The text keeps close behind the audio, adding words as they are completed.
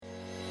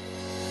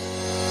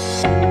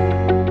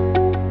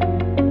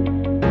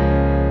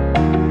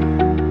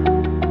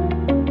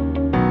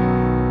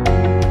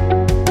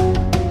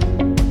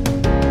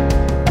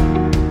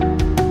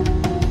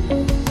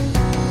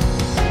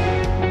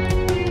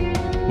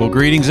Well,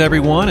 greetings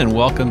everyone, and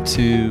welcome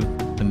to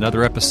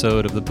another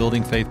episode of the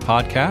Building Faith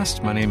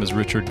Podcast. My name is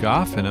Richard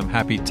Goff, and I'm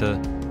happy to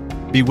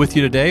be with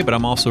you today, but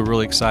I'm also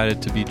really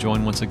excited to be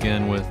joined once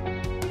again with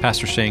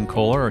Pastor Shane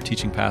Kohler, our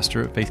teaching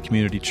pastor at Faith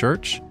Community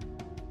Church.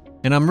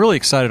 And I'm really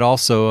excited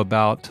also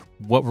about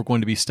what we're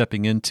going to be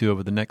stepping into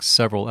over the next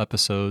several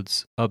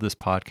episodes of this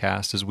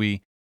podcast as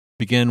we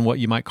begin what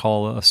you might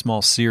call a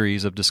small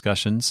series of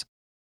discussions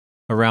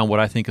around what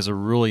I think is a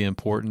really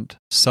important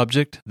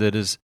subject that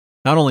is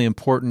not only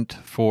important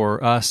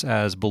for us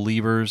as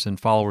believers and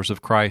followers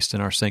of Christ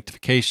in our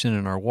sanctification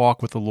and our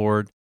walk with the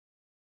Lord,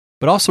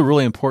 but also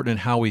really important in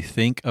how we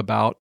think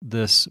about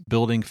this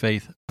building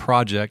faith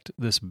project,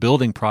 this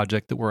building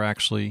project that we're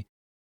actually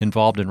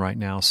involved in right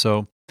now.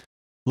 So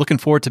looking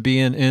forward to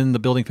being in the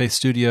Building Faith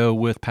studio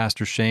with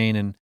Pastor Shane,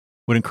 and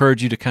would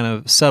encourage you to kind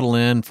of settle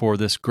in for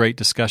this great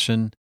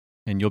discussion,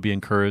 and you'll be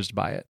encouraged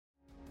by it.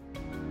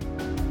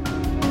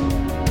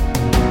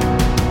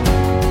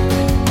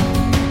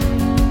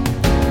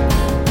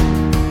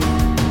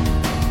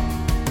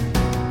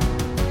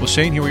 Well,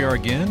 Shane, here we are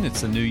again.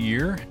 It's a new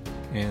year,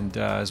 and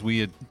as we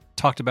had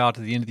talked about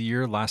at the end of the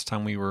year, last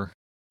time we were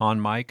on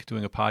mic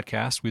doing a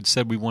podcast, we'd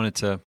said we wanted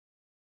to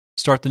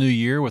start the new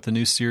year with a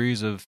new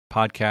series of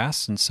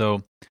podcasts, and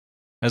so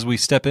as we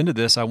step into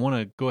this, I want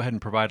to go ahead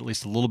and provide at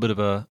least a little bit of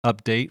an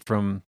update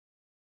from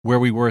where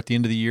we were at the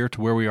end of the year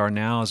to where we are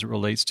now as it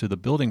relates to the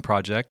building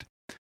project.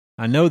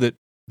 I know that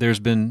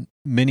there's been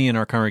many in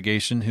our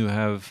congregation who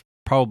have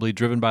probably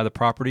driven by the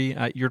property.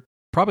 You're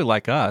probably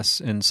like us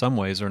in some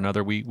ways or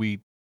another. We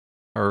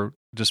are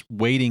just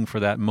waiting for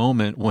that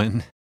moment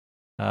when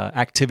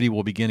activity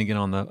will begin again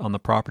on the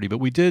property. But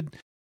we did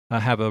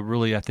have a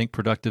really, I think,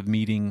 productive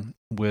meeting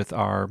with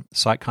our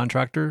site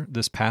contractor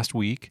this past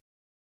week,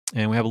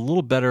 and we have a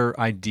little better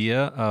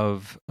idea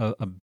of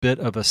a bit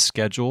of a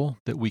schedule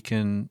that we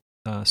can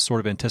sort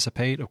of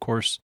anticipate. Of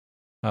course,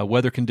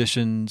 weather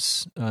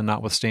conditions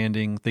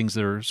notwithstanding, things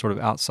that are sort of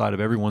outside of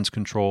everyone's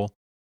control.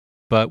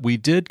 But we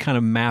did kind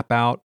of map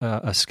out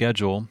a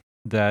schedule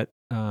that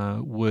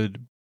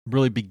would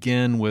really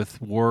begin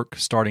with work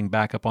starting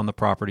back up on the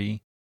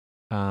property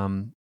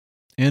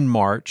in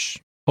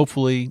March,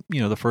 hopefully,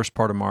 the first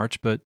part of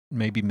March, but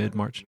maybe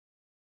mid-March,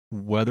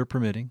 weather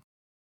permitting.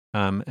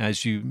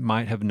 As you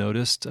might have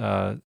noticed,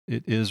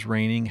 it is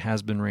raining,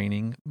 has been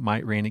raining,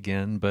 might rain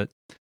again, but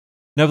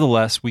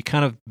nevertheless, we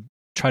kind of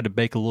tried to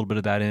bake a little bit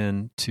of that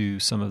into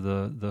some of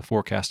the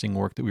forecasting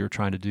work that we were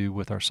trying to do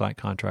with our site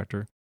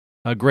contractor.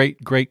 A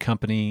great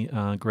company,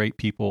 great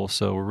people,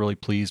 so we're really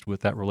pleased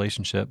with that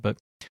relationship. But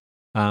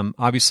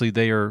obviously,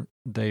 they are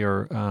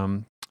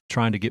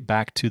trying to get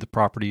back to the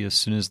property as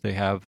soon as they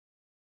have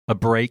a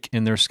break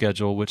in their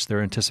schedule, which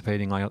they're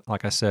anticipating,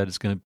 like I said, is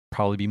going to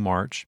probably be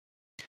March.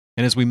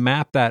 And as we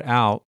map that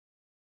out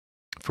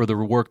for the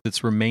work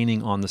that's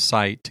remaining on the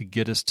site to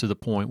get us to the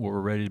point where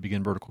we're ready to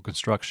begin vertical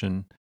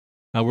construction,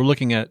 we're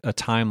looking at a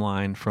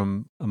timeline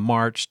from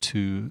March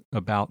to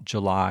about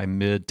July,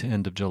 mid to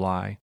end of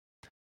July.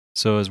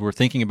 So as we're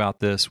thinking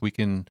about this, we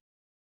can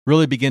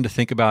really begin to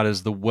think about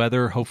as the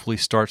weather hopefully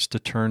starts to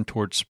turn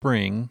towards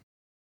spring,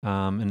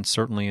 and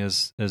certainly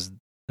as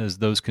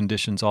those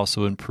conditions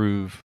also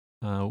improve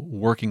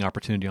working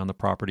opportunity on the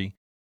property,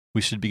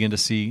 we should begin to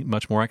see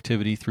much more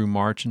activity through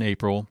March and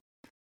April.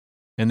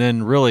 And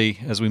then really,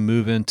 as we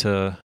move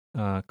into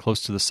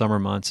close to the summer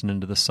months and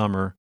into the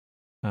summer,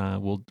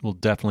 we'll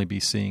definitely be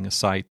seeing a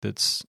site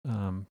that's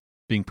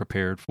being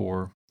prepared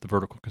for the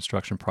vertical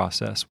construction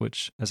process,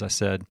 which, as I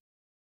said,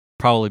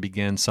 probably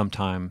begins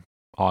sometime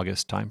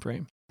August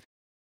timeframe.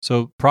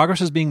 So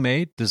progress is being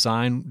made.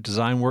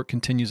 Design work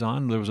continues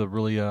on. There was a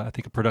really, I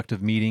think, a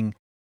productive meeting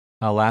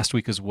last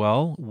week as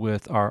well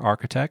with our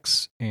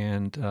architects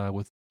and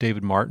with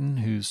David Martin,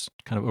 who's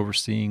kind of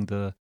overseeing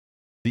the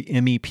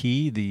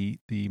MEP,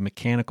 the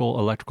mechanical,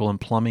 electrical, and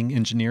plumbing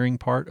engineering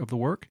part of the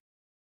work.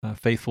 A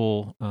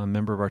faithful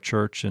member of our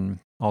church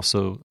and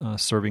also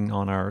serving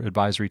on our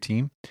advisory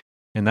team.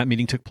 And that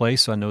meeting took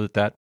place, so I know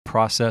that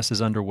process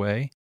is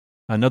underway.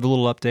 Another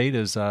little update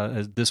is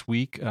this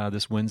week,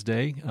 this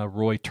Wednesday,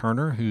 Roy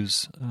Turner,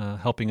 who's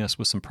helping us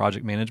with some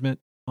project management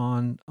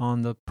on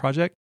the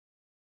project.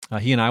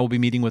 He and I will be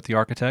meeting with the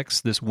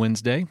architects this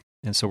Wednesday,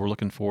 and so we're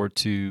looking forward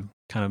to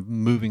kind of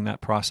moving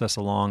that process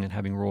along and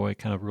having Roy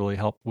kind of really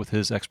help with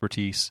his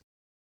expertise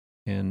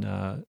in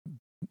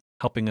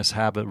helping us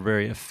have a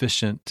very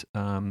efficient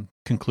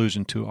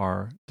conclusion to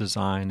our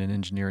design and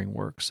engineering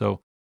work. So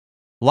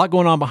a lot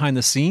going on behind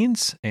the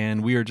scenes,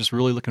 and we are just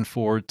really looking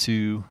forward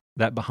to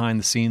that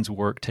behind-the-scenes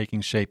work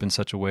taking shape in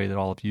such a way that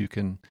all of you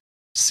can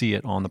see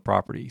it on the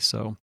property.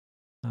 So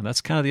that's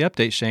kind of the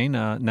update, Shane.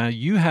 Now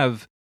you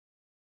have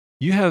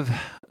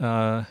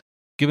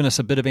given us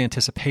a bit of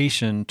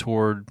anticipation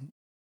toward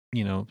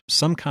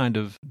some kind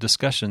of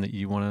discussion that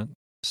you want to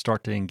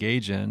start to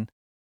engage in.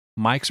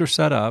 Mics are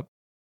set up.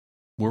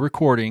 We're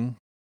recording.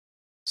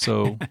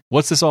 So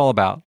what's this all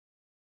about?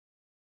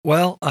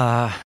 Well,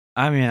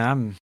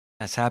 I'm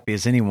as happy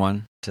as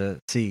anyone to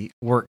see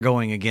work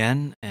going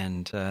again,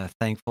 and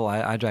thankful. I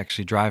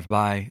actually drive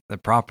by the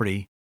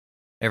property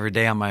every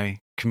day on my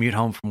commute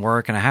home from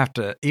work, and I have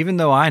to, even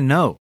though I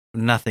know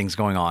nothing's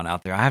going on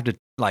out there, I have to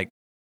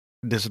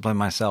discipline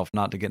myself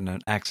not to get in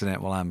an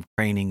accident while I'm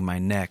craning my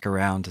neck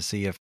around to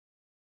see if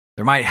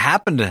there might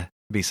happen to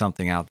be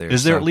something out there.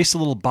 Is there at least a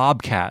little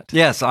bobcat?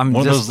 Yes, I'm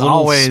one just of those little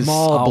always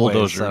small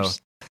bulldozers.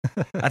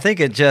 So I think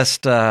it's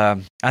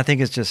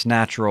just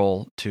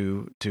natural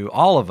to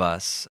all of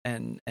us.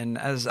 And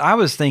as I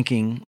was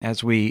thinking,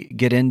 as we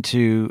get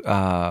into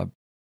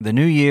the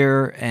new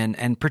year,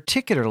 and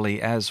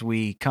particularly as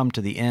we come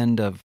to the end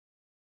of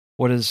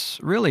what is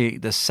really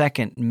the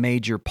second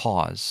major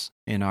pause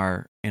in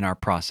our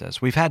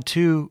process. We've had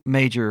two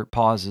major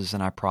pauses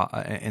in our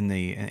in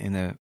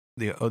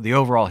the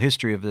overall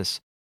history of this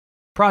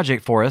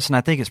project for us, and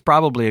I think it's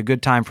probably a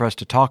good time for us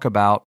to talk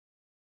about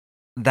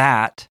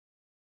that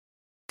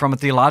from a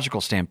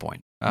theological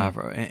standpoint.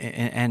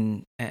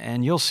 And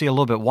you'll see a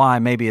little bit why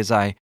maybe as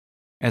I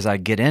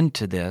get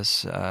into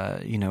this.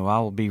 I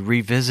will be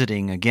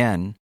revisiting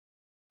again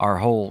our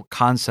whole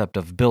concept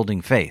of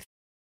building faith,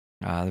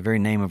 the very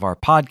name of our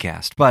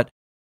podcast. But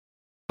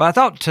I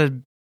thought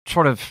to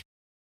sort of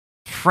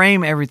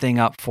frame everything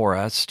up for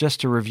us, just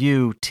to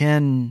review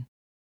 10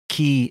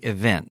 key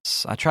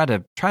events. I try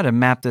to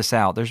map this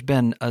out. There's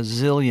been a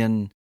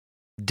zillion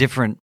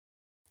different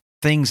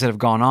things that have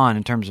gone on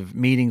in terms of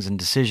meetings and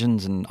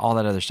decisions and all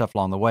that other stuff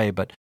along the way,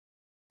 but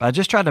I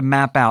just tried to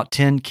map out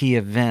 10 key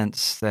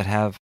events that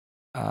have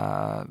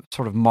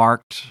sort of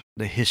marked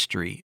the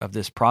history of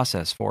this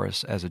process for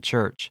us as a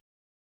church.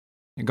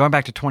 And going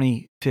back to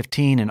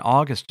 2015, in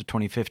August of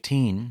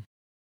 2015,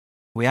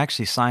 we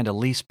actually signed a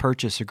lease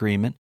purchase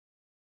agreement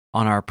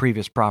on our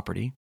previous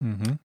property.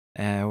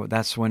 Mm-hmm.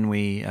 That's when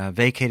we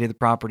vacated the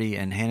property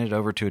and handed it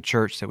over to a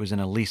church that was in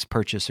a lease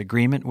purchase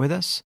agreement with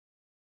us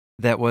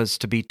that was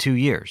to be 2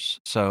 years.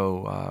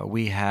 So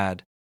we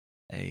had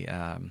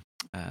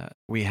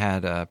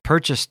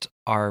purchased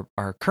our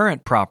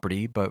current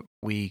property, but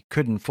we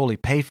couldn't fully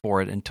pay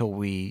for it until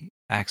we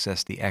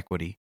accessed the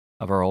equity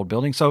of our old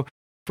building. So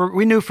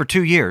we knew for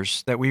 2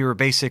 years that we were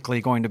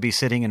basically going to be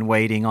sitting and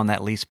waiting on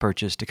that lease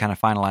purchase to kind of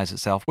finalize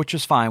itself, which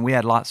was fine. We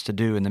had lots to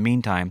do in the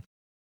meantime.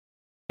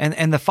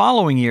 And the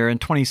following year, in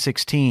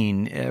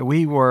 2016,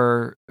 we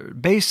were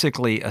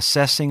basically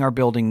assessing our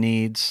building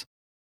needs,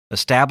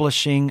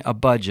 establishing a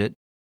budget,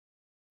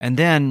 and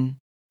then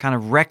kind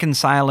of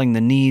reconciling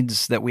the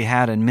needs that we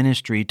had in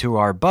ministry to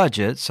our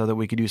budget so that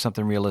we could do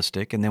something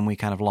realistic. And then we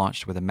kind of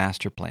launched with a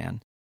master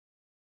plan.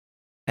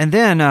 And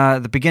then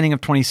the beginning of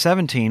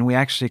 2017, we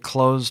actually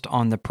closed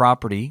on the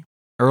property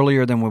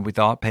earlier than what we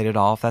thought, paid it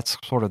off. That's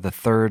sort of the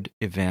third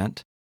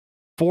event.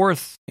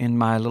 Fourth in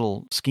my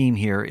little scheme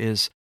here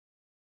is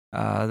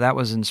that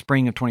was in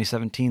spring of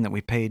 2017 that we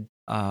paid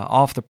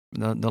off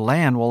the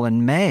land. Well,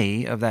 in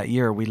May of that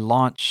year, we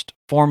launched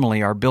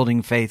formally our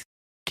Building Faith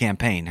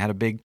campaign, had a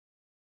big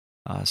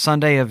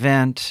Sunday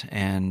event,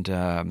 and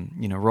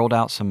rolled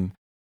out some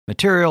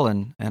material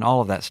and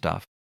all of that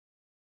stuff.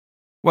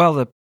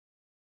 Well,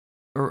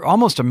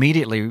 almost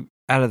immediately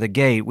out of the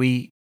gate,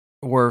 we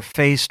were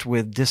faced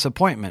with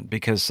disappointment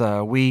because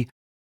we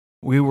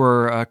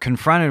were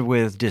confronted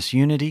with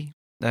disunity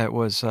that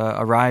was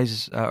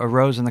arose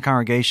in the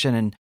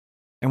congregation,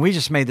 and we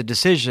just made the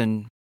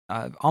decision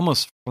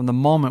almost from the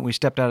moment we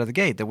stepped out of the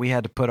gate that we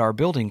had to put our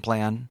building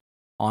plan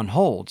on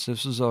hold. So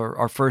this was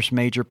our first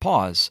major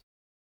pause.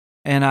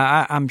 And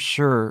I'm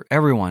sure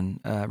everyone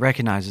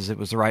recognizes it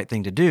was the right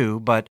thing to do,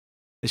 but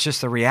it's just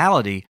the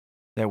reality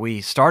that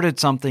we started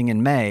something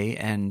in May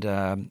and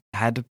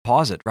had to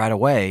pause it right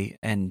away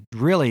and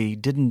really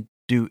didn't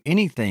do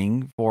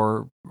anything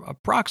for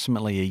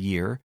approximately a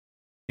year.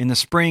 In the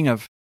spring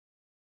of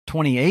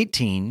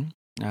 2018,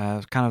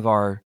 kind of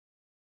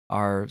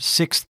our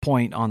sixth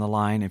point on the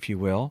line, if you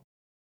will,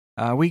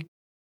 we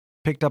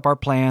picked up our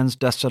plans,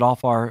 dusted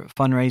off our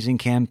fundraising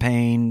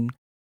campaign,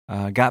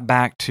 got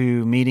back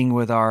to meeting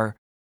with our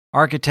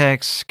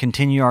architects,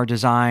 continue our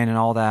design and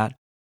all that.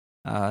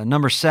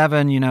 Number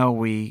 7,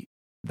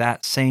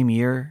 that same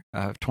year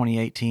of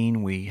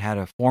 2018, we had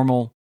a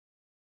formal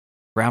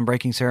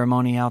groundbreaking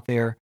ceremony out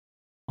there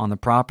on the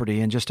property,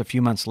 and just a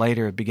few months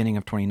later, at the beginning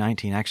of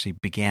 2019, actually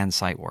began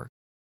site work.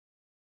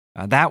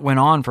 That went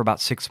on for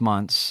about 6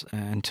 months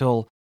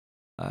until,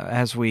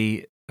 as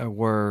we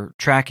were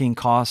tracking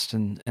costs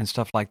and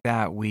stuff like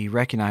that, we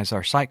recognized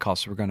our site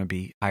costs were going to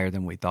be higher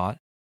than we thought.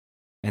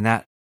 And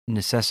that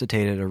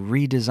necessitated a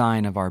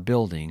redesign of our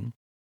building,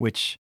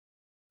 which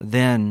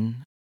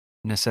then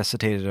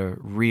necessitated a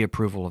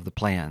reapproval of the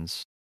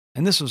plans.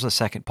 And this was a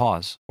second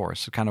pause for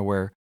us, kind of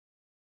where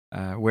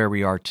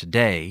we are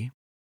today,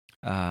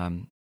 a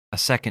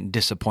second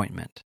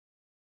disappointment.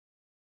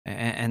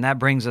 And that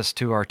brings us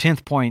to our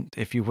 10th point,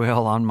 if you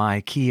will, on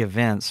my key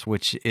events,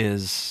 which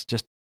is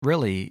just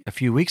really a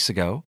few weeks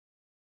ago,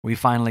 we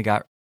finally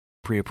got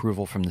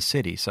pre-approval from the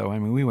city. So,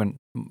 we went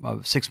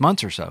 6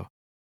 months or so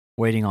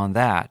waiting on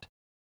that.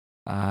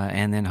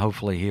 And then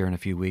hopefully here in a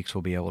few weeks,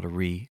 we'll be able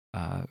to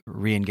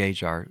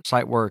re-engage our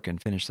site work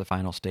and finish the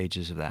final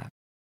stages of that.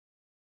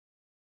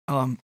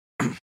 Along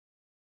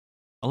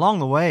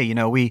the way,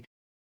 we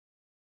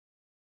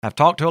have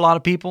talked to a lot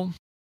of people.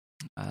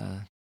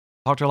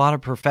 talked to a lot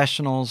of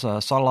professionals,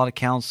 sought a lot of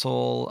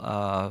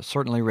counsel,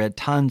 certainly read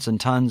tons and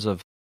tons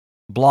of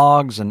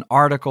blogs and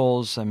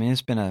articles. I mean,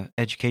 it's been an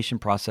education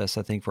process,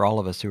 I think, for all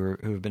of us who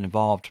have been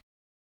involved.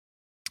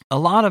 A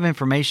lot of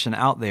information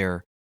out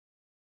there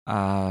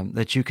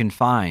that you can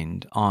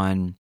find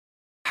on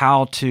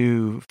how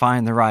to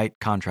find the right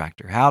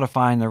contractor, how to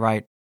find the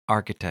right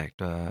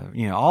architect,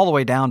 all the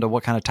way down to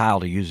what kind of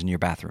tile to use in your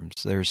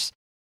bathrooms. There's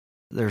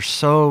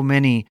so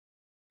many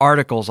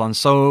articles on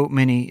so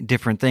many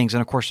different things,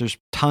 and of course, there's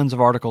tons of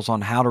articles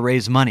on how to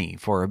raise money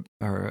for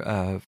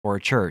a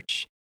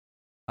church.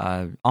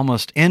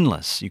 Almost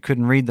endless. You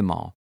couldn't read them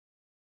all.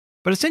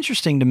 But it's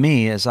interesting to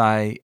me, as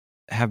I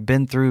have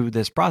been through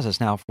this process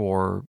now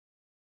for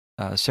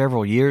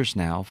several years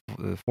now,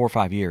 4 or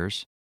 5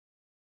 years,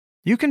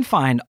 you can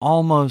find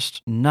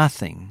almost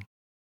nothing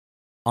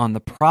on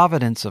the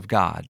providence of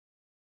God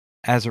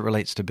as it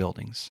relates to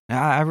buildings.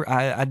 Now,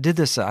 I did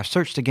this, I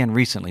searched again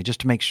recently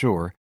just to make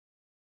sure.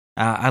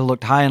 I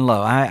looked high and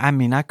low.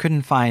 I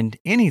couldn't find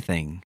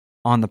anything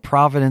on the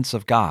providence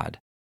of God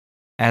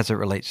as it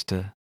relates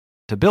to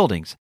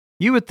buildings.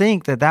 You would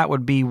think that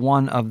would be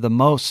one of the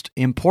most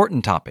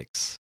important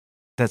topics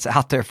that's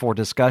out there for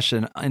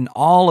discussion in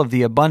all of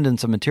the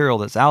abundance of material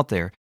that's out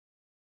there.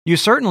 You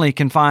certainly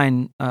can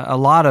find a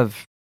lot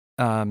of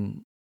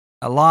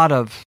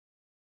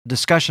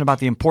discussion about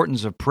the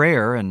importance of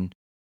prayer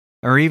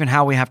or even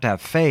how we have to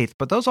have faith,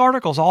 but those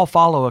articles all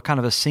follow a kind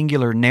of a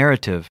singular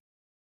narrative,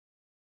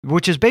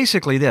 which is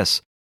basically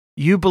this: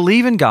 you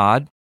believe in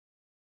God,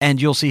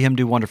 and you'll see Him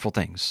do wonderful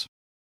things.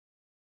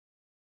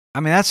 I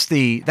mean, that's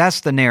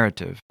the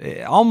narrative.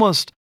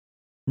 Almost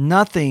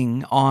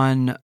nothing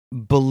on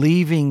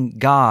believing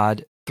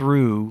God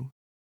through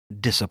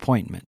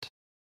disappointment.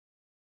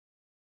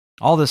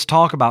 All this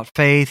talk about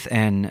faith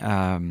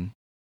and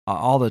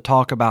all the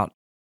talk about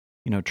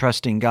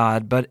trusting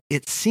God, but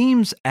it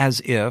seems as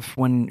if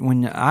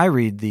when I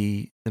read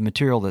the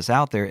material that's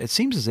out there, it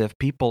seems as if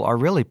people are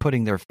really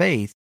putting their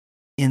faith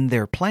in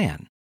their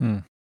plan,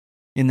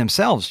 in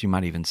themselves, you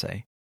might even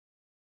say.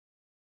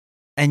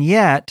 And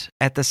yet,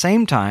 at the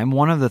same time,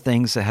 one of the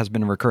things that has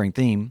been a recurring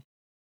theme,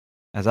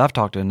 as I've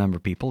talked to a number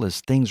of people,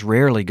 is things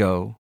rarely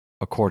go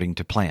according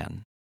to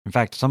plan. In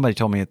fact, somebody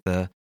told me at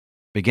the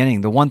beginning,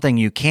 the one thing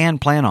you can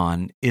plan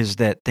on is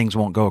that things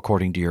won't go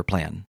according to your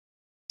plan.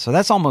 So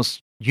that's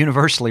almost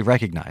universally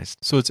recognized.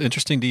 So it's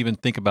interesting to even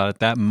think about at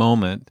that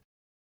moment,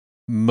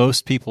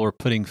 most people are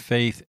putting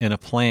faith in a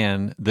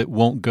plan that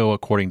won't go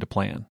according to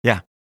plan. Yeah.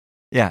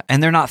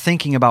 And they're not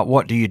thinking about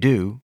what do you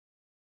do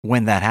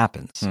when that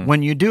happens,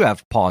 when you do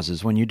have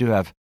pauses, when you do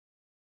have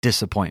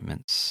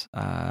disappointments.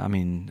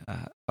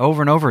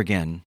 Over and over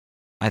again,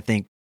 I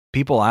think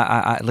people,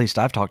 I at least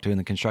I've talked to in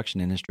the construction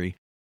industry,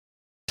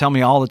 tell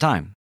me all the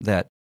time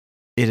that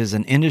it is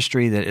an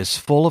industry that is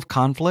full of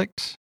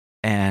conflict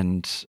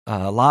and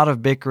a lot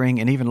of bickering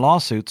and even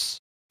lawsuits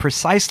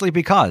precisely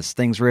because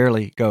things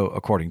rarely go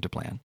according to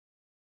plan.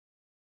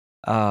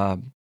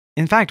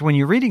 In fact, when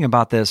you're reading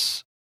about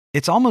this,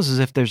 it's almost as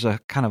if there's a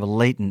kind of a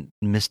latent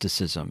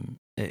mysticism.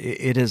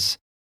 It is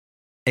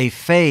a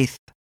faith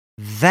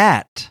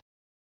that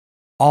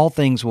all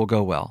things will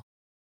go well.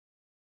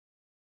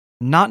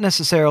 Not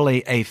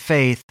necessarily a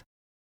faith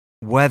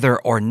whether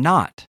or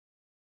not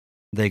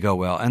they go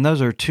well. And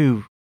those are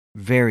two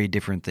very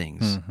different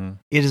things. Mm-hmm.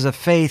 It is a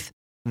faith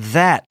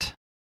that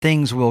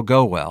things will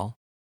go well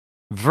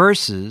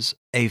versus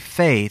a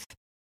faith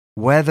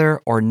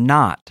whether or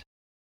not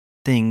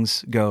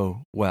things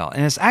go well.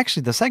 And it's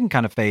actually the second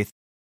kind of faith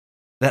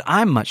that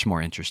I'm much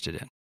more interested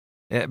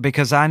in,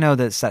 because I know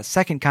that it's that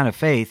second kind of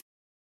faith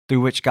through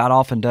which God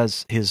often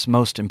does His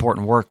most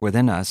important work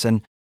within us.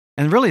 And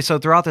really, so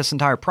throughout this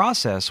entire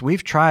process,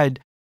 we've tried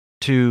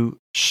to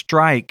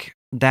strike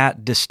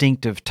that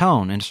distinctive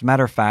tone. And as a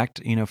matter of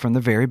fact, from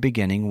the very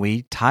beginning,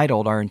 we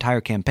titled our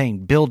entire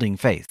campaign Building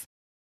Faith,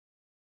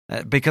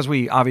 because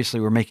we obviously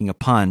were making a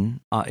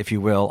pun, if you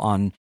will,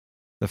 on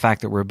the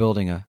fact that we're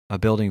building a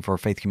building for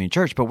Faith Community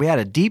Church, but we had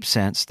a deep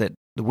sense that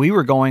we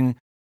were going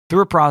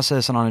through a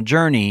process and on a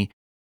journey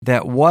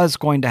that was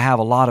going to have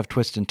a lot of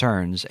twists and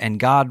turns, and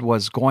God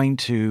was going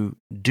to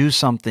do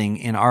something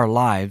in our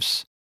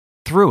lives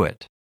through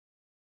it.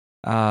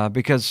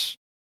 Because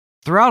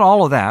throughout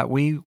all of that,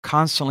 we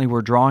constantly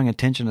were drawing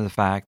attention to the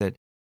fact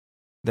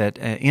that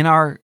in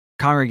our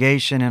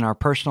congregation, in our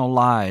personal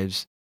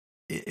lives,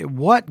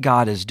 what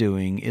God is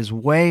doing is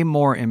way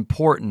more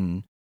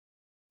important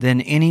than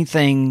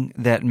anything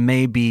that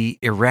may be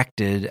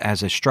erected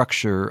as a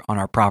structure on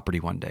our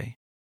property one day.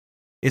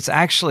 It's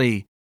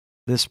actually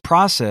this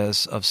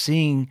process of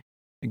seeing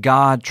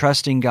God,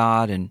 trusting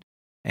God,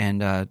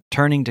 and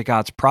turning to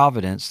God's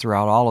providence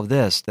throughout all of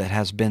this that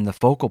has been the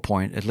focal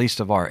point, at least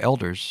of our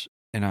elders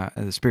and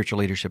the spiritual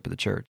leadership of the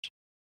church.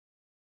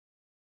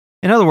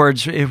 In other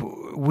words, if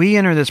we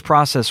enter this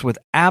process with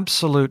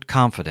absolute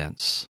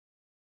confidence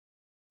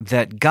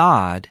that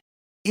God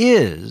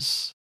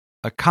is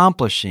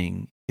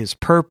accomplishing His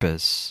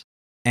purpose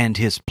and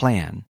His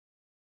plan,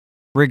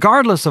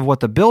 regardless of what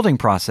the building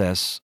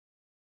process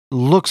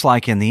looks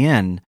like in the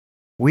end,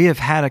 we have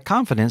had a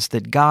confidence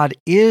that God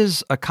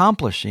is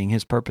accomplishing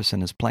His purpose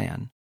and His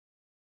plan.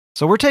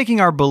 So we're taking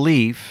our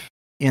belief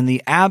in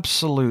the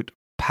absolute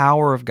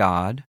power of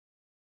God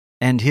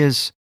and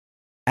His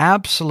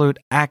absolute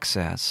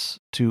access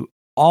to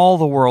all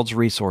the world's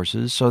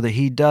resources so that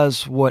He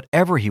does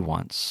whatever He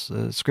wants.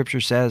 The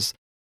Scripture says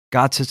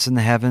God sits in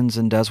the heavens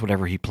and does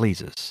whatever He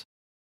pleases.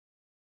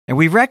 And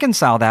we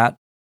reconcile that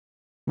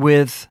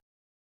with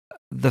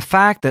the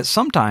fact that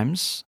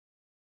sometimes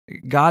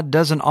God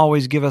doesn't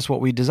always give us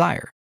what we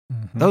desire.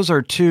 Mm-hmm. Those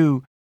are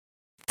two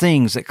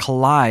things that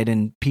collide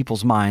in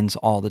people's minds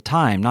all the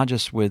time, not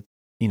just with,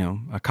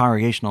 a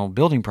congregational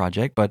building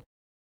project, but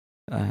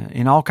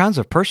in all kinds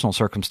of personal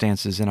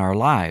circumstances in our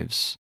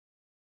lives.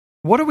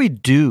 What do we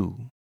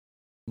do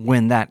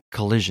when that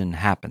collision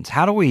happens?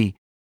 How do we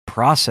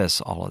process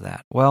all of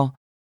that? Well,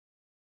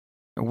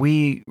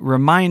 we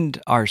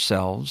remind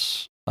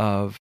ourselves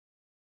of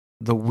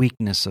the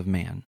weakness of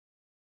man.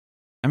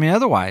 I mean,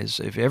 otherwise,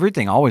 if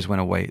everything always went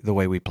away the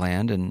way we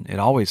planned and it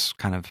always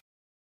kind of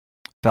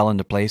fell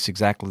into place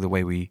exactly the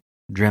way we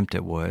dreamt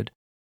it would,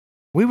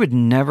 we would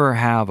never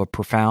have a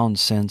profound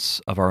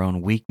sense of our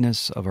own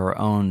weakness, of our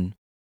own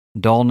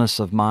dullness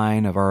of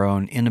mind, of our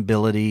own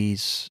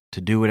inabilities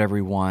to do whatever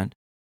we want.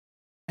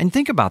 And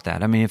think about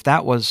that. I mean, if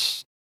that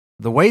was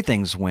the way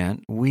things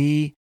went,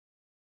 we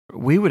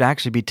would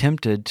actually be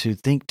tempted to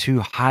think too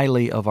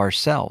highly of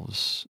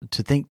ourselves,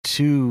 to think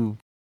too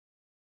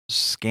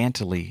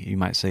scantily, you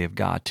might say, of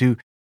God, too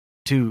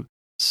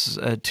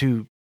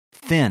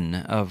thin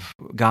of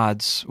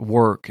God's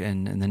work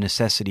and the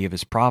necessity of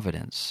His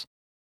providence.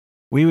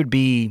 We would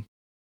be,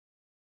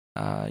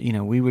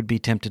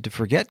 tempted to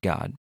forget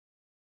God.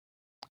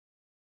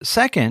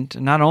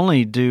 Second, not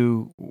only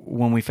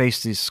when we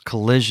face this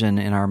collision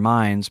in our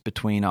minds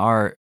between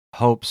our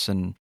hopes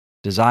and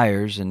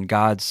desires and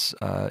God's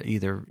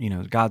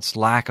God's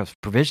lack of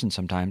provision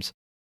sometimes,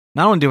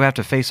 not only do we have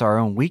to face our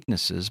own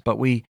weaknesses, but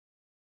we're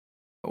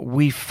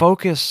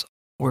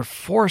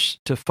forced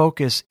to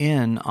focus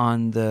in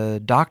on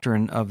the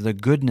doctrine of the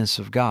goodness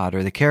of God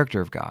or the character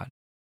of God.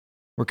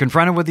 We're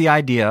confronted with the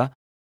idea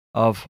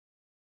of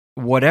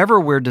whatever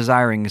we're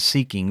desiring and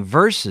seeking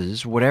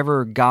versus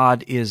whatever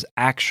God is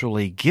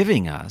actually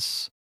giving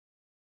us,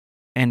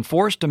 and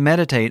forced to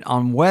meditate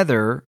on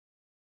whether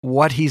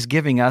what He's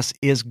giving us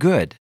is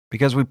good,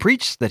 because we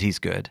preach that He's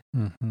good.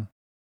 Mm-hmm.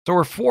 So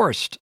we're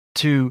forced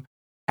to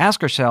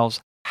ask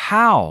ourselves,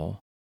 how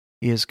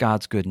is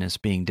God's goodness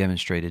being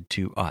demonstrated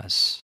to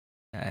us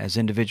as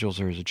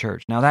individuals or as a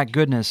church? Now, that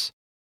goodness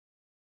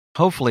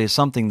hopefully is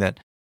something that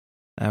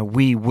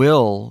we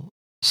will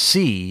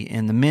see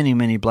in the many,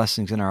 many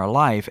blessings in our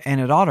life,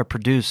 and it ought to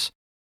produce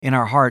in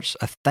our hearts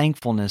a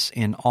thankfulness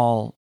in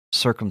all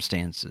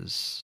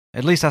circumstances.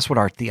 At least that's what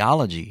our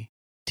theology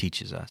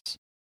teaches us.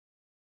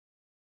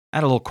 I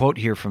had a little quote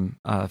here from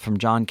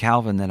John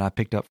Calvin that I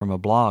picked up from a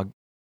blog,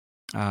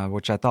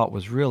 which I thought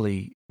was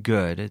really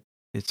good.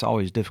 It's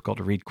always difficult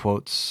to read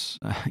quotes,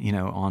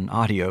 on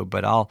audio,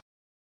 but I'll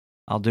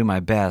do my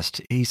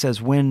best. He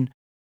says, when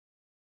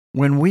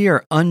we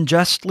are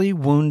unjustly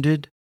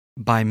wounded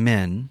by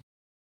men,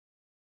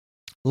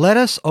 let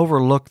us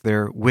overlook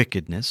their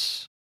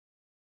wickedness,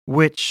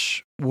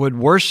 which would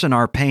worsen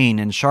our pain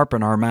and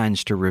sharpen our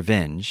minds to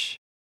revenge.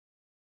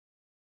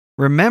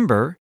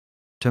 Remember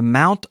to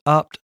mount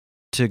up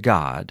to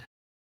God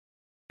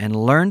and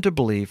learn to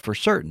believe for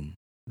certain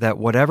that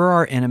whatever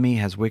our enemy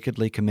has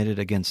wickedly committed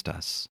against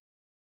us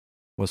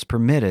was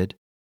permitted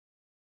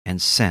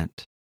and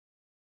sent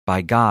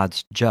by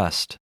God's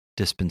just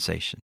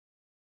dispensation.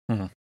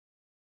 Mm-hmm.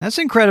 That's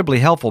incredibly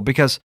helpful,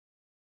 because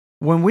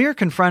when we are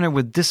confronted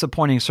with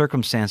disappointing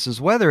circumstances,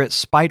 whether it's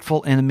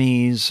spiteful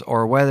enemies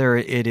or whether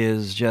it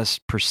is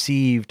just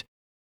perceived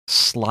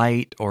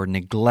slight or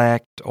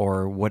neglect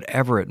or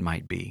whatever it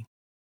might be,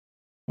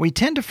 we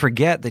tend to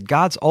forget that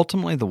God's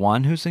ultimately the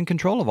one who's in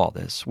control of all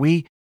this.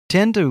 We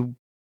tend to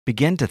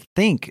begin to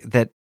think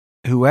that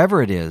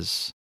whoever it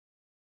is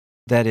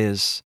that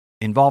is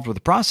involved with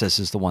the process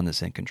is the one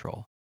that's in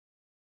control.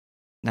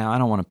 Now, I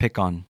don't want to pick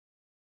on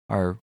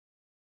our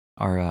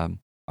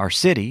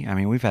city. I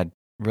mean, we've had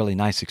really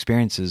nice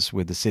experiences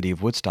with the city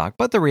of Woodstock,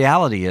 but the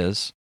reality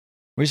is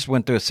we just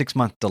went through a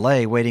 6-month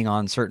delay waiting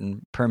on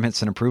certain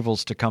permits and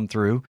approvals to come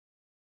through.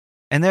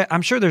 And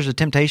I'm sure there's a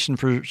temptation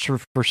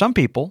for some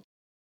people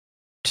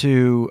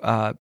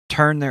to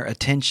turn their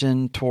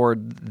attention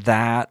toward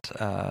that,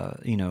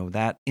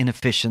 that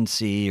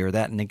inefficiency or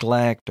that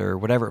neglect or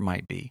whatever it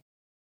might be.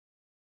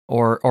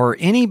 Or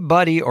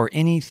anybody or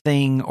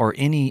anything or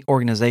any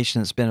organization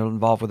that's been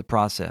involved with the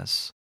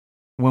process.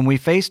 When we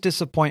face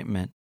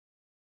disappointment,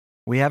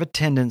 we have a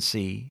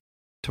tendency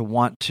to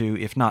want to,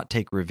 if not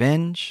take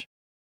revenge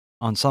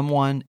on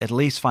someone, at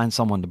least find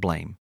someone to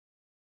blame.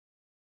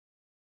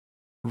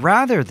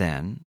 Rather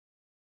than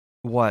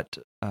what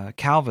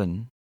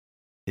Calvin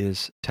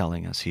is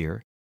telling us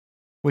here,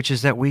 which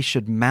is that we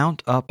should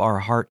mount up our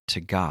heart to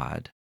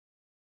God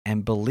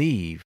and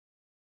believe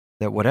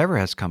that whatever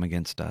has come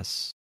against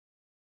us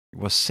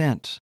was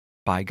sent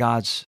by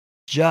God's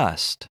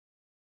just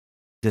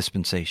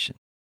dispensation.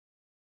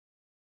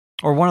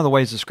 Or one of the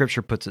ways the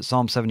Scripture puts it,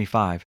 Psalm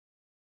 75,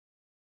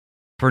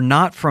 "For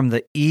not from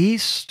the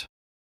east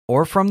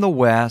or from the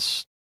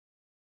west,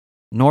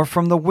 nor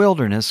from the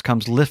wilderness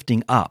comes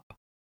lifting up,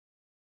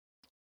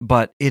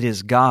 but it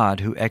is God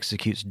who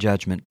executes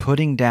judgment,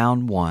 putting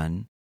down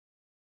one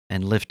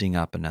and lifting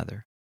up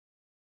another."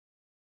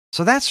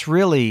 So that's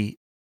really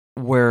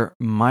where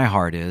my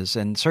heart is,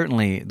 and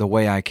certainly the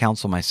way I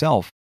counsel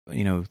myself,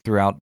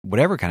 throughout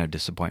whatever kind of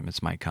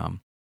disappointments might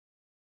come,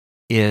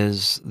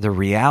 is the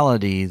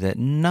reality that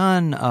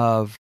none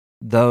of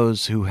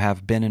those who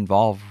have been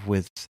involved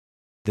with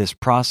this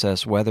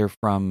process, whether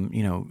from,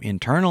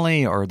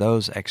 internally or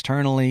those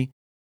externally,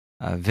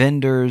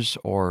 vendors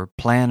or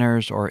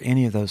planners or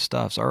any of those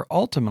stuffs, are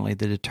ultimately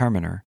the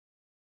determiner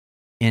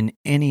in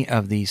any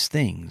of these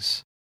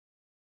things.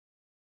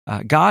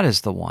 God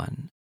is the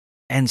one.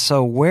 And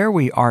so where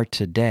we are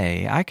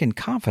today, I can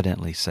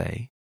confidently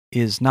say,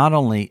 is not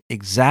only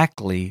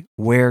exactly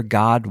where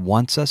God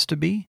wants us to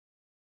be,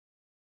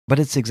 but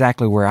it's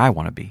exactly where I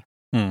want to be.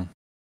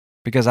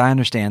 Because I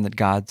understand that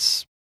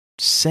God's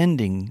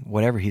sending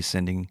whatever He's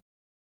sending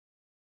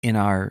in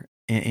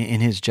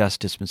His just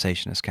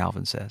dispensation, as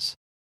Calvin says.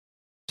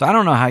 So I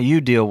don't know how you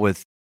deal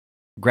with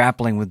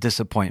grappling with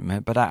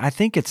disappointment, but I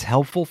think it's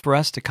helpful for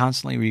us to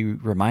constantly be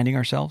reminding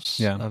ourselves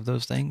of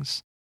those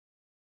things.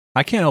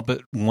 I can't help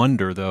but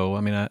wonder, though.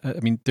 I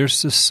mean,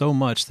 there's just so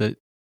much that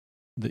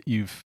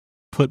you've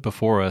put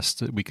before us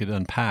that we could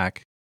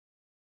unpack,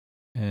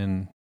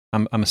 and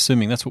I'm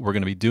assuming that's what we're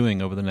going to be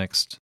doing over the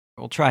next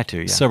we'll try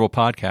to several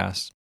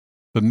podcasts.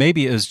 But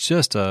maybe as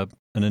just an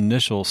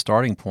initial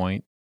starting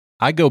point,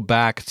 I go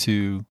back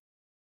to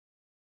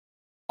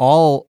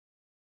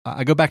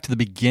the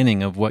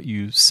beginning of what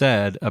you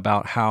said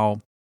about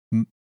how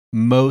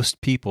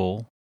most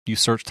people, you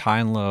searched high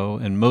and low,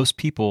 and most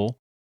people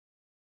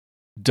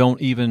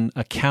don't even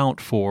account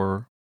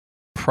for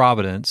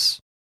providence.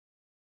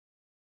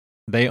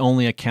 They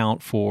only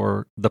account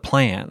for the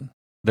plan.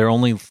 They're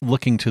only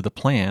looking to the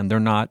plan. They're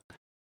not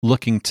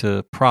looking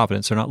to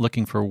providence. They're not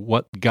looking for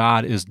what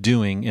God is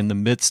doing in the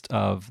midst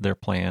of their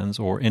plans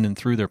or in and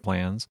through their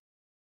plans.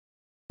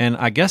 And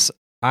I guess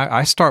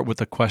I start with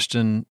a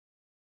question,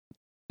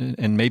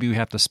 and maybe we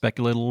have to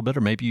speculate a little bit,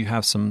 or maybe you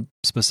have some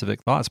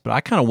specific thoughts, but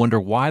I kind of wonder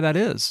why that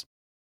is.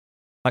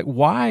 Like,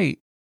 why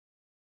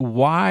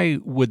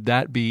would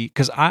that be?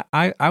 Because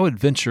I would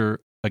venture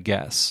a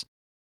guess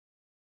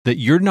that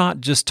you're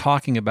not just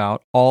talking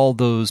about all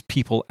those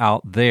people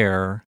out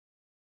there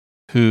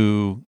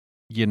who,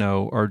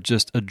 are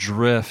just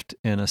adrift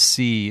in a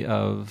sea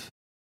of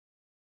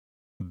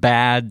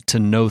bad to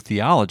no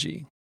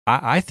theology.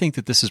 I think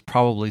that this is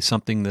probably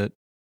something that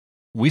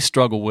we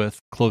struggle with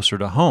closer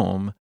to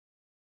home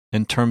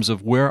in terms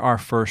of where our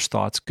first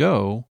thoughts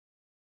go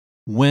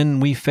when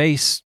we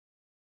face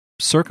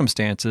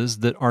circumstances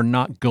that are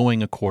not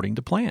going according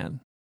to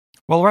plan.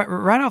 Well,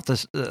 right off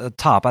the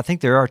top, I think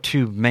there are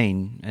two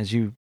main, as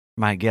you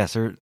might guess,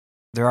 there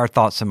are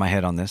thoughts in my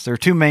head on this. There are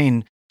two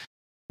main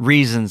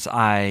reasons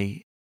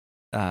I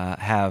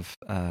have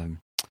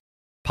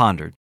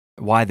pondered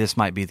why this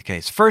might be the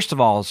case. First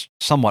of all, is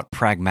somewhat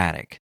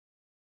pragmatic,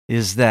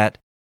 is that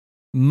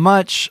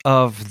much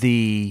of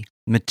the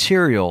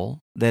material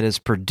that is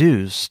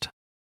produced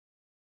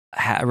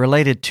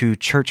related to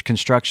church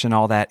construction,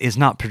 all that, is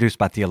not produced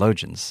by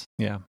theologians.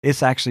 Yeah.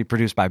 It's actually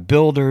produced by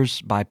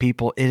builders, by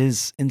people. It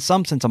is, in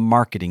some sense, a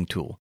marketing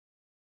tool.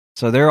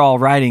 So they're all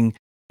writing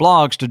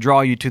blogs to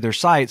draw you to their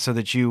site so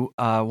that you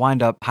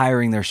wind up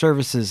hiring their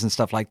services and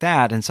stuff like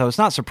that. And so it's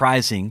not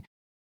surprising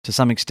to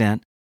some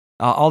extent,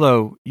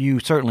 although you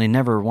certainly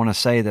never want to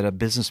say that a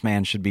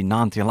businessman should be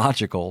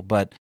non-theological,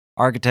 but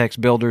architects,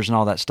 builders, and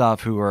all that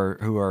stuff who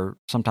are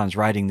sometimes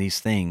writing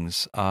these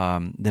things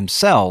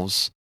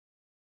themselves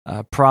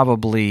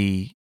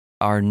probably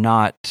are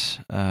not,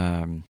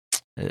 at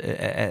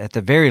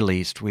the very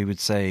least, we would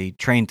say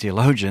trained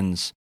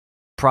theologians,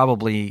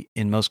 probably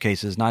in most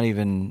cases, not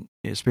even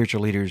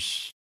spiritual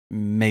leaders,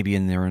 maybe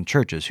in their own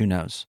churches, who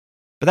knows.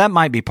 But that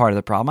might be part of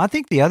the problem. I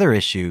think the other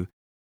issue,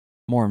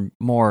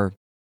 more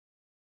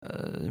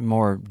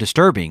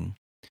disturbing,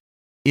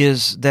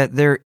 is that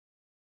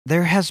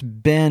there has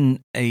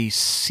been a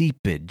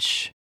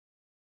seepage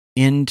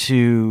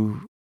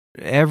into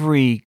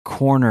every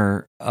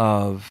corner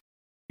of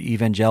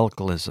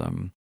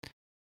evangelicalism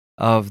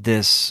of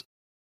this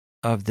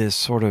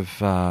sort of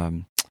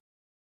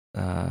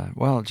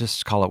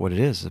just call it what it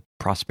is, a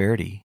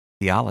prosperity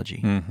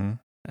theology. Mm-hmm.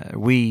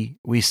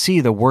 We see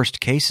the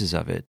worst cases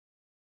of it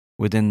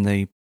within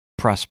the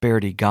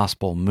prosperity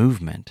gospel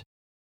movement,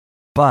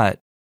 but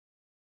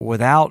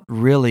without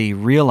really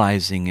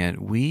realizing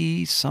it,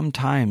 we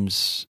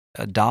sometimes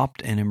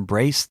adopt and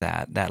embrace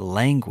that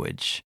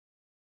language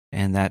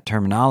and that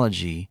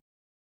terminology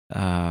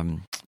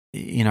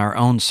in our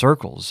own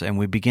circles, and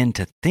we begin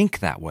to think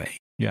that way.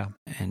 Yeah.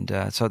 And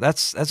so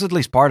that's at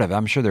least part of it.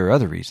 I'm sure there are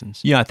other reasons.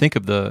 Yeah, I think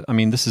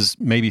this is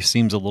maybe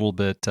seems a little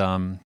bit,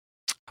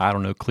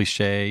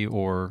 cliche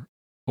or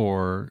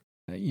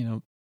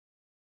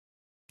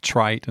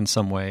trite in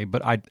some way,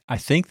 but I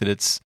think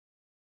that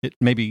it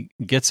maybe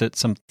gets at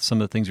some of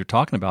the things you're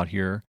talking about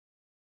here,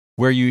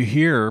 where you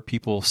hear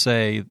people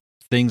say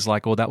things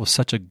like, "Oh, that was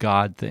such a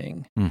God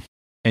thing,"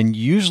 and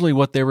usually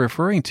what they're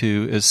referring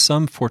to is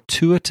some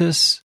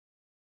fortuitous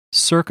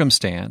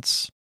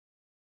circumstance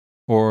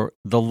or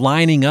the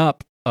lining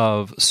up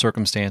of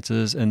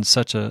circumstances in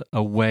such a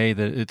way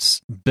that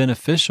it's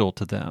beneficial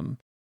to them.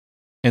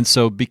 And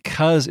so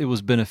because it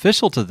was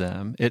beneficial to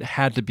them, it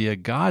had to be a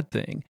God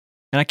thing.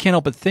 And I can't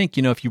help but think,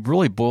 if you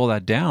really boil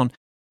that down,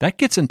 that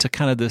gets into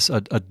kind of this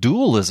a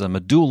dualism, a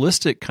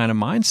dualistic kind of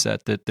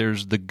mindset, that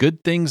there's the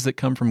good things that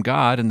come from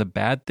God and the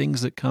bad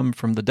things that come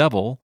from the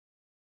devil.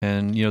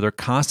 And, they're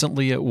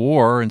constantly at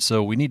war. And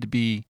so we need to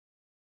be,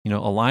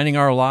 aligning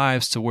our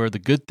lives to where the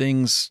good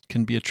things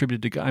can be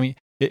attributed to God. I mean,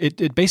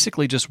 it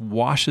basically just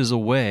washes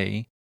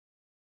away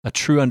a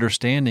true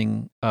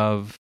understanding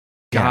of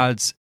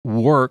God's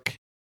work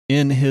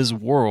in His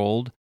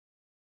world,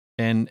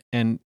 and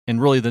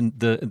really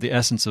the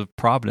essence of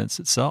providence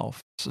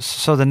itself.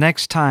 So the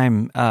next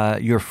time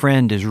your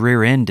friend is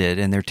rear-ended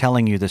and they're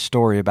telling you the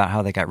story about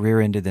how they got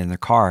rear-ended in their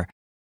car,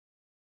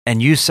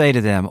 and you say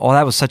to them, "Oh,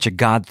 that was such a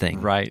God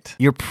thing," right?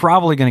 You're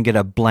probably going to get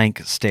a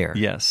blank stare.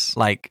 Yes,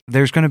 like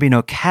there's going to be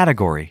no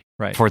category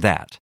for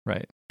that.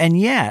 Right, and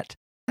yet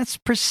that's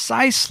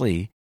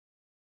precisely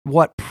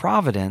what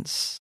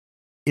providence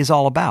is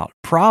all about.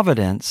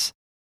 Providence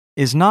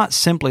is not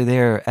simply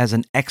there as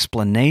an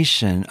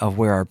explanation of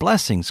where our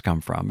blessings come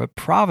from, but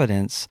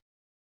providence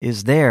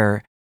is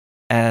there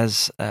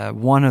as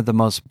one of the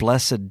most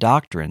blessed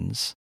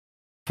doctrines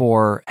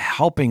for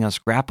helping us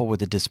grapple with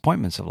the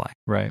disappointments of life.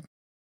 Right.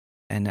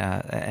 And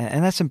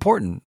that's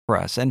important for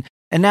us. And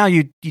now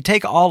you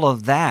take all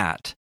of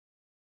that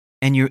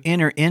and you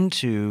enter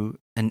into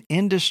an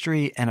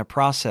industry and a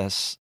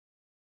process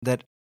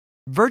that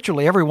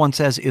virtually everyone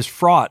says is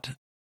fraught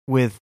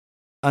with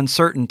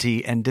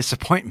uncertainty and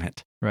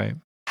disappointment. Right.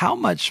 How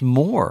much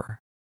more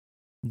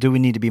do we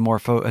need to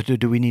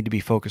be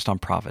focused on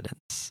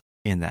providence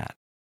in that?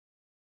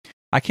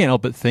 I can't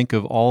help but think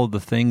of all of the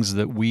things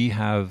that we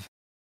have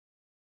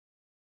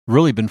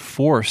really been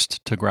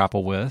forced to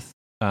grapple with,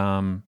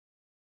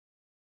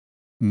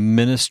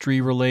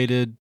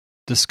 ministry-related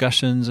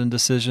discussions and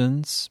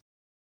decisions,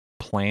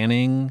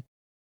 planning,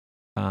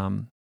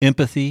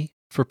 empathy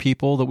for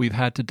people that we've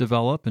had to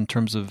develop in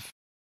terms of,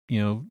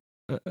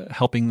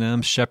 helping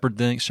them,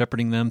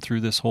 shepherding them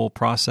through this whole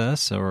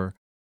process, or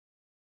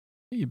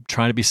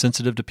trying to be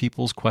sensitive to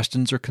people's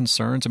questions or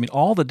concerns. I mean,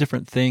 all the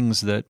different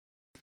things that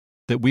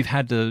we've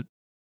had to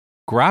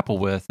grapple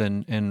with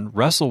and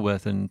wrestle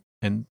with and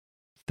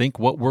think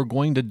what we're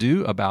going to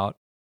do about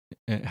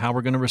how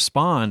we're going to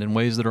respond in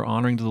ways that are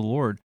honoring to the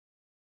Lord,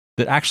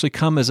 that actually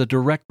come as a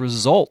direct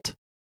result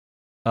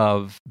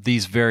of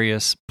these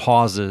various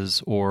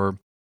pauses or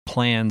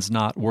plans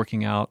not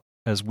working out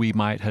as we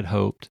might had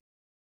hoped.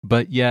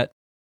 But yet,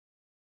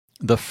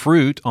 the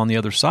fruit on the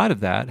other side of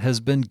that has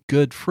been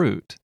good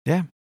fruit.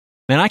 Yeah.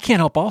 And I can't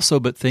help also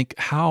but think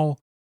how,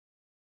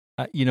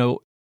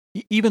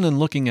 even in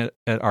looking at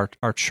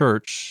our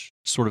church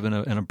sort of in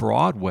a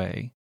broad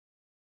way,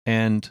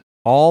 and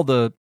all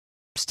the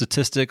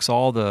statistics,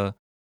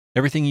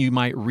 everything you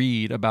might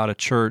read about a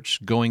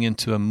church going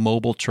into a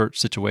mobile church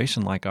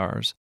situation like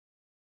ours,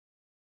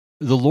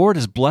 the Lord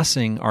is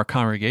blessing our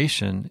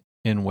congregation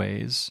in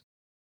ways,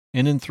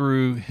 in and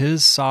through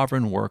His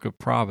sovereign work of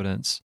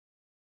providence,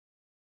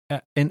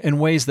 in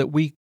ways that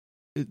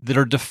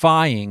are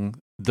defying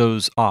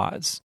those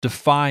odds,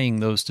 defying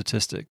those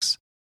statistics,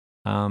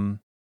 and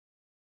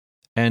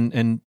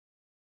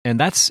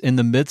that's in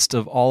the midst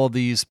of all of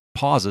these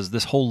pauses,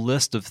 this whole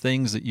list of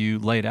things that you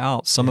laid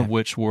out, some of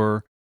which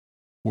were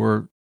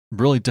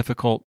really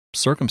difficult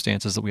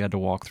circumstances that we had to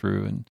walk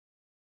through,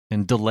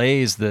 and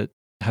delays that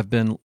have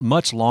been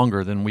much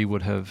longer than we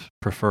would have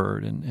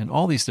preferred, and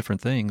all these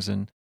different things.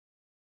 And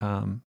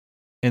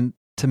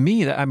to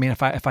me,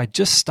 if I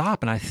just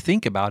stop and I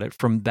think about it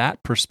from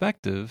that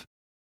perspective,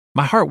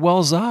 my heart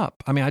wells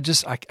up. I mean, I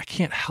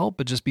can't help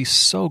but just be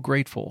so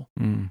grateful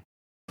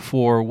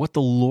for what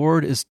the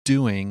Lord is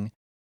doing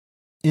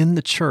in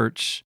the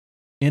church,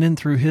 in and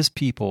through His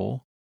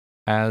people,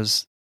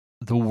 as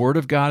the Word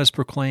of God is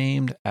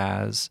proclaimed,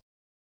 as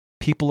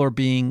people are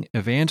being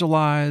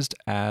evangelized,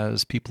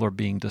 as people are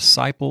being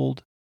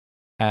discipled,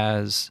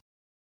 as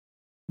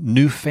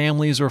new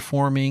families are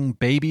forming,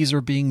 babies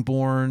are being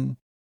born,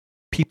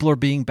 people are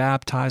being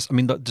baptized. I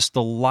mean, just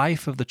the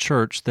life of the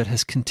church that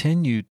has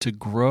continued to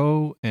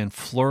grow and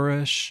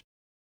flourish,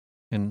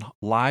 and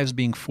lives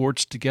being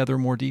forged together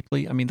more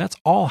deeply. I mean, that's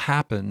all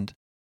happened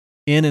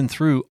in and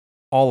through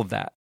all of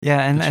that. Yeah,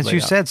 and as you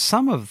said,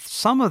 some of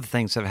the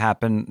things that have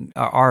happened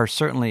are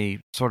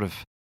certainly sort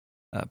of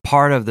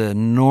part of the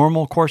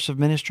normal course of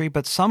ministry,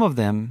 but some of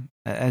them,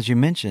 as you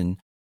mentioned,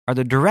 are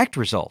the direct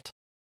result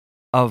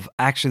of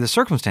actually the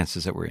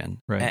circumstances that we're in.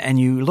 Right. And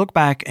you look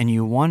back and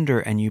you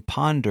wonder and you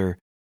ponder,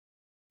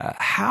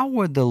 how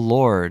would the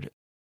Lord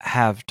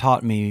have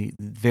taught me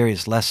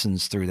various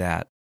lessons through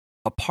that,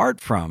 apart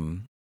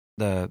from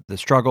the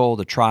struggle,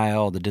 the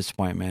trial, the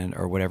disappointment,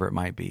 or whatever it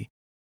might be?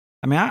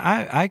 I mean,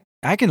 I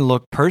I can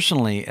look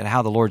personally at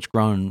how the Lord's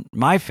grown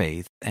my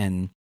faith,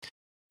 and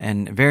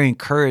very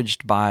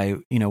encouraged by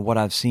what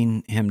I've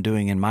seen Him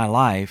doing in my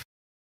life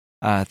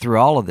through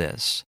all of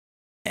this,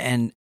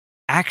 and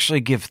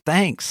actually give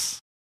thanks,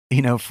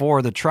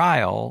 for the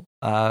trial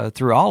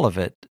through all of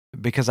it,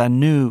 because I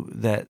knew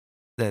that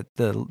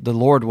the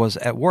Lord was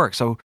at work.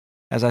 So,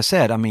 as I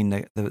said, I mean,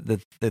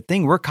 the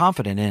thing we're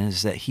confident in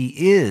is that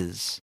He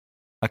is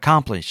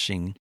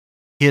accomplishing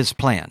His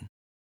plan.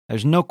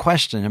 There's no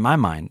question in my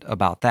mind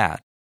about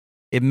that.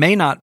 It may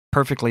not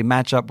perfectly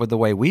match up with the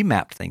way we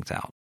mapped things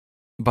out,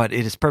 but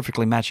it is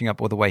perfectly matching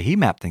up with the way He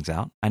mapped things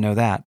out. I know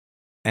that.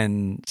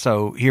 And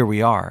so here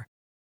we are.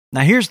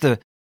 Now here's the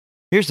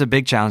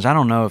big challenge. I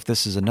don't know if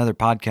this is another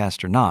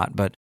podcast or not,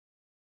 but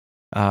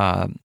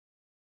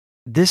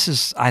this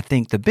is, I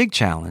think, the big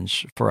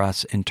challenge for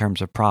us in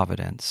terms of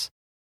providence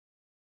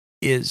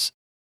is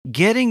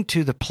getting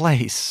to the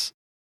place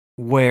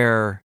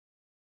where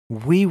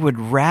we would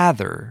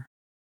rather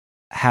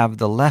have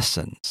the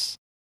lessons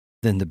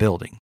than the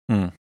building.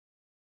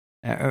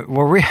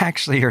 Where we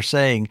actually are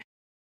saying,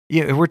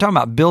 if we're talking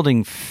about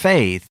building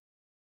faith,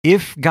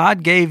 if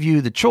God gave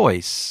you the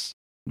choice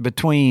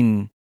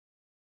between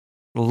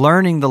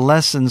learning the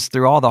lessons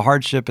through all the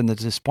hardship and the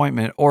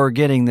disappointment, or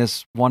getting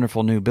this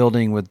wonderful new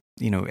building with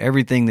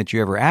everything that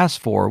you ever asked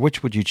for,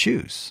 which would you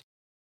choose?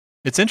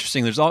 It's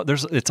interesting.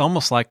 It's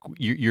almost like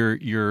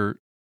you're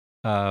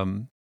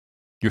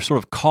sort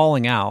of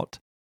calling out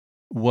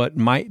what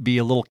might be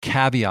a little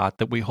caveat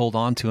that we hold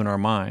on to in our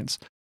minds.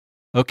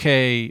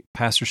 Okay,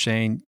 Pastor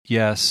Shane,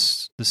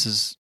 yes, this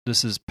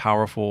is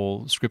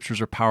powerful.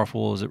 Scriptures are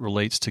powerful as it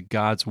relates to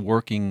God's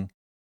working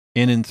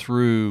in and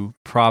through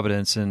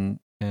providence, and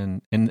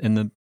in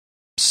the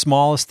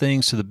smallest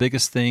things to the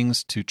biggest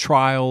things, to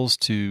trials,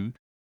 to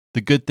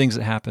the good things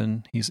that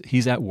happen.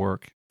 He's at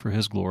work for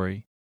His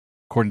glory,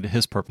 according to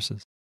His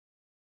purposes.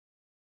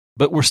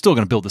 But we're still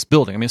going to build this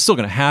building. I mean, it's still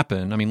going to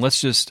happen. I mean,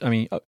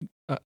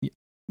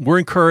 we're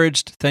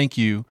encouraged. Thank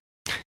you.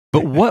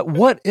 But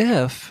what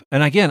if?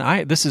 And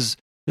again, this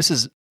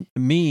is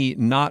me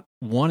not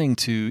wanting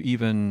to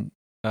even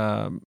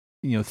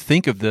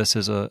think of this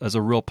as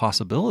a real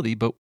possibility.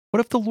 But what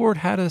if the Lord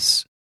had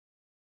us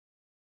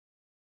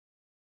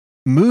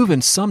move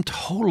in some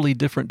totally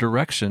different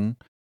direction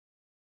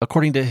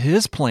according to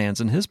His plans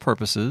and His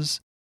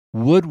purposes?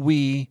 Would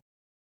we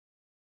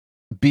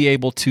be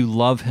able to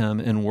love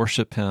Him and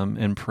worship Him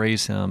and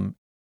praise Him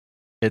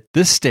at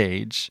this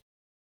stage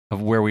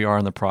of where we are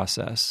in the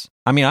process?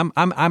 I mean,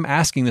 I'm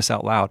asking this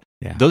out loud.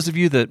 Yeah. Those of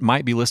you that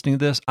might be listening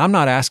to this, I'm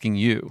not asking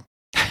you.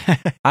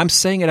 I'm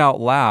saying it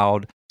out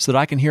loud so that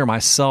I can hear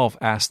myself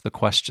ask the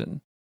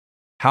question: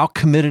 how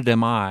committed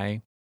am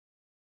I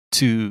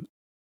to,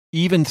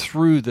 even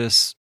through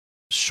this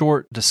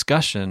short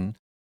discussion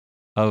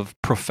of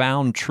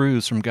profound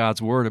truths from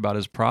God's Word about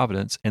His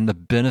providence and the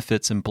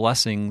benefits and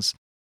blessings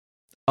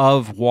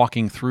of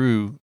walking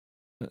through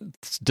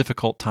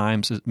difficult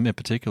times in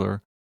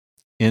particular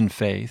in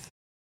faith?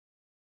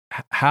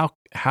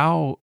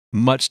 How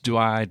much do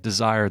I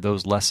desire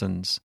those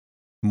lessons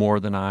more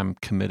than I'm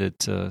committed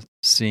to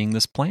seeing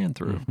this plan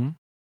through? Mm-hmm.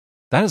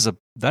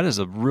 That is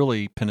a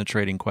really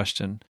penetrating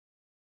question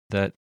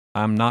that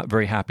I'm not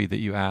very happy that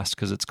you asked,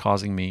 because it's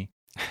causing me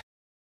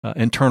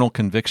internal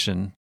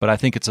conviction. But I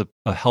think it's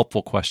a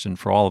helpful question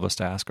for all of us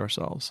to ask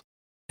ourselves.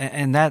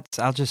 And that's,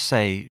 I'll just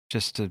say,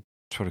 just to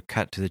sort of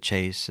cut to the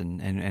chase,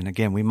 and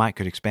again, we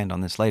could expand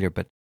on this later,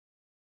 but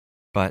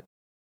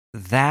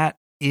that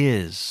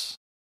is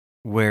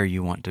where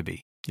you want to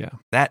be. Yeah.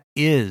 That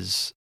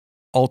is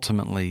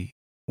ultimately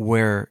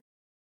where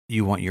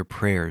you want your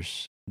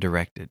prayers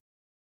directed.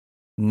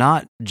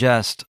 Not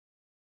just,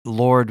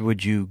 Lord,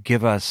 would you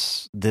give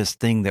us this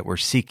thing that we're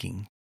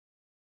seeking,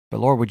 but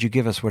Lord, would you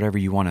give us whatever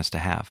you want us to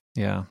have?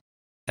 Yeah.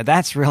 And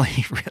that's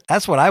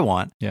that's what I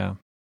want. Yeah.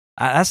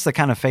 That's the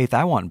kind of faith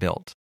I want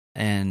built.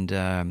 And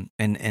then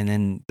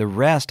the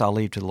rest I'll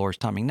leave to the Lord's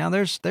timing. Now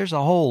there's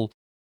a whole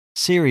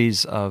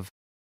series of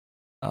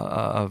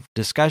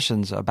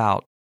discussions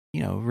about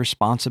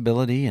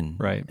responsibility and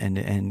right.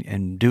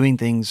 and doing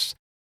things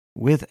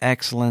with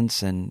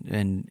excellence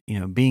and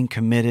being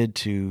committed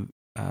to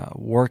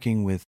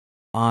working with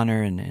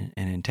honor and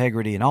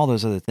integrity and all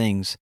those other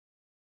things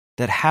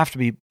that have to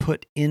be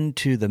put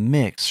into the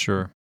mix.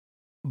 Sure.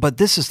 But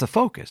this is the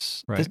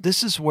focus. Right.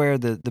 This is where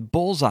the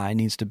bullseye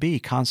needs to be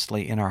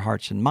constantly in our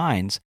hearts and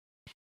minds,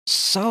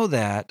 so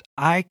that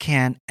I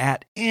can,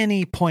 at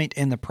any point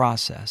in the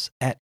process,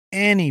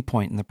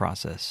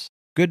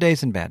 good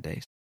days and bad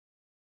days,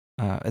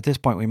 at this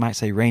point we might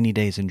say rainy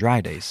days and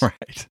dry days,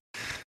 right,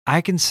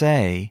 I can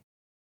say,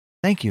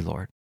 thank you,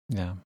 Lord.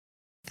 Yeah.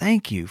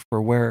 Thank you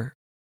for where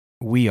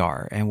we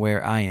are and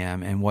where I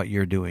am and what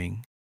you're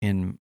doing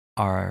in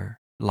our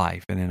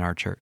life and in our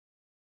church.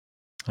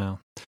 Wow.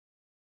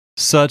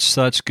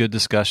 Such good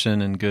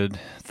discussion and good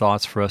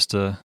thoughts for us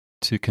to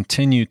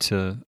continue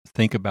to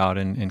think about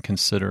and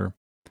consider.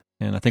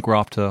 And I think we're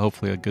off to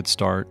hopefully a good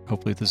start.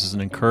 Hopefully this is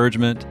an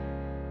encouragement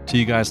to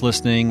you guys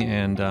listening,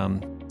 and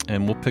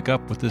And we'll pick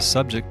up with this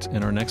subject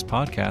in our next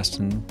podcast,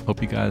 and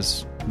hope you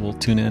guys will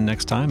tune in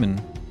next time,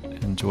 and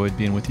enjoyed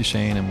being with you,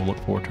 Shane, and we'll look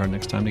forward to our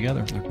next time together.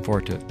 Looking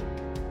forward to it.